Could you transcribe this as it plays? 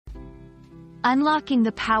Unlocking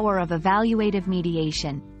the Power of Evaluative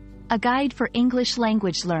Mediation, a guide for English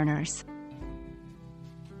language learners.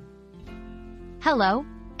 Hello,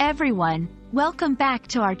 everyone. Welcome back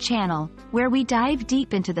to our channel, where we dive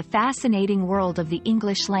deep into the fascinating world of the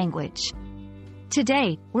English language.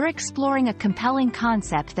 Today, we're exploring a compelling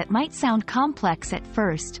concept that might sound complex at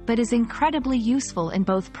first but is incredibly useful in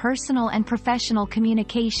both personal and professional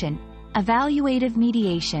communication: evaluative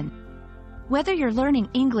mediation. Whether you're learning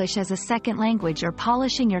English as a second language or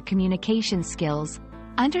polishing your communication skills,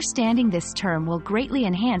 understanding this term will greatly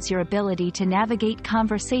enhance your ability to navigate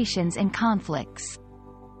conversations and conflicts.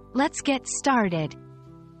 Let's get started.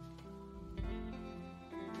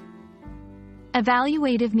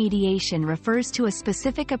 Evaluative mediation refers to a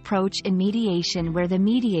specific approach in mediation where the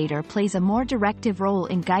mediator plays a more directive role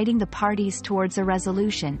in guiding the parties towards a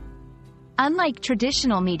resolution. Unlike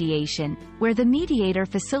traditional mediation, where the mediator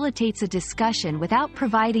facilitates a discussion without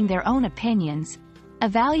providing their own opinions,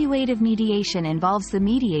 evaluative mediation involves the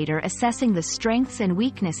mediator assessing the strengths and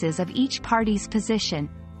weaknesses of each party's position.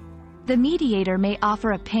 The mediator may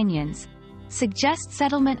offer opinions, suggest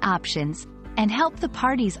settlement options, and help the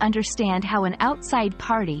parties understand how an outside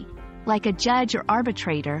party, like a judge or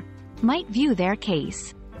arbitrator, might view their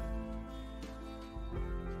case.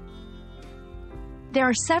 There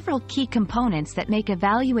are several key components that make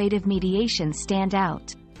evaluative mediation stand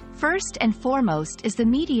out. First and foremost is the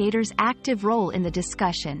mediator's active role in the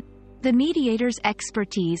discussion. The mediator's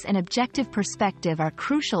expertise and objective perspective are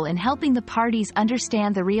crucial in helping the parties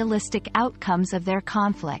understand the realistic outcomes of their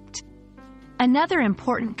conflict. Another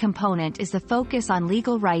important component is the focus on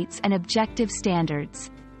legal rights and objective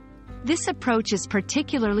standards. This approach is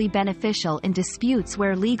particularly beneficial in disputes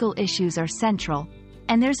where legal issues are central,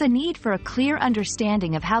 and there's a need for a clear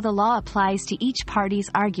understanding of how the law applies to each party's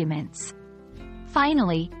arguments.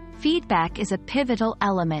 Finally, feedback is a pivotal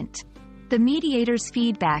element. The mediator's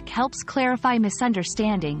feedback helps clarify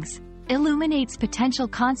misunderstandings, illuminates potential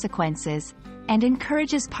consequences, and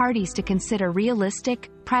encourages parties to consider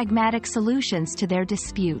realistic, pragmatic solutions to their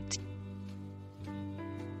dispute.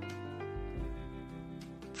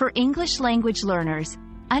 For English language learners,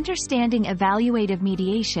 understanding evaluative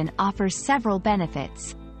mediation offers several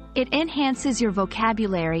benefits. It enhances your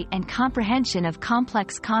vocabulary and comprehension of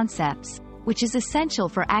complex concepts, which is essential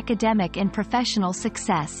for academic and professional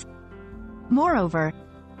success. Moreover,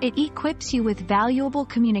 it equips you with valuable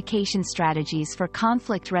communication strategies for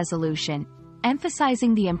conflict resolution,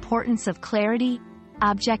 emphasizing the importance of clarity,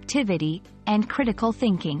 objectivity, and critical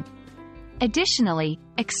thinking. Additionally,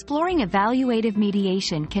 exploring evaluative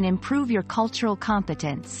mediation can improve your cultural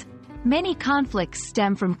competence. Many conflicts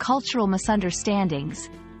stem from cultural misunderstandings,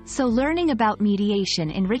 so learning about mediation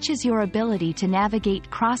enriches your ability to navigate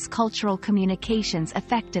cross-cultural communications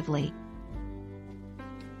effectively.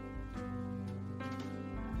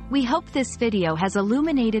 We hope this video has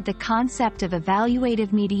illuminated the concept of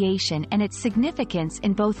evaluative mediation and its significance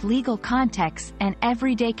in both legal contexts and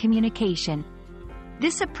everyday communication.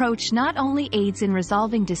 This approach not only aids in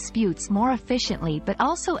resolving disputes more efficiently but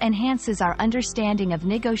also enhances our understanding of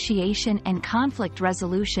negotiation and conflict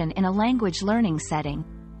resolution in a language learning setting.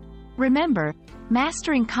 Remember,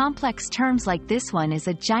 mastering complex terms like this one is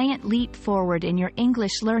a giant leap forward in your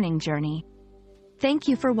English learning journey. Thank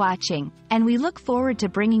you for watching, and we look forward to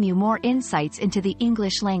bringing you more insights into the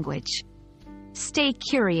English language. Stay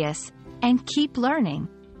curious, and keep learning.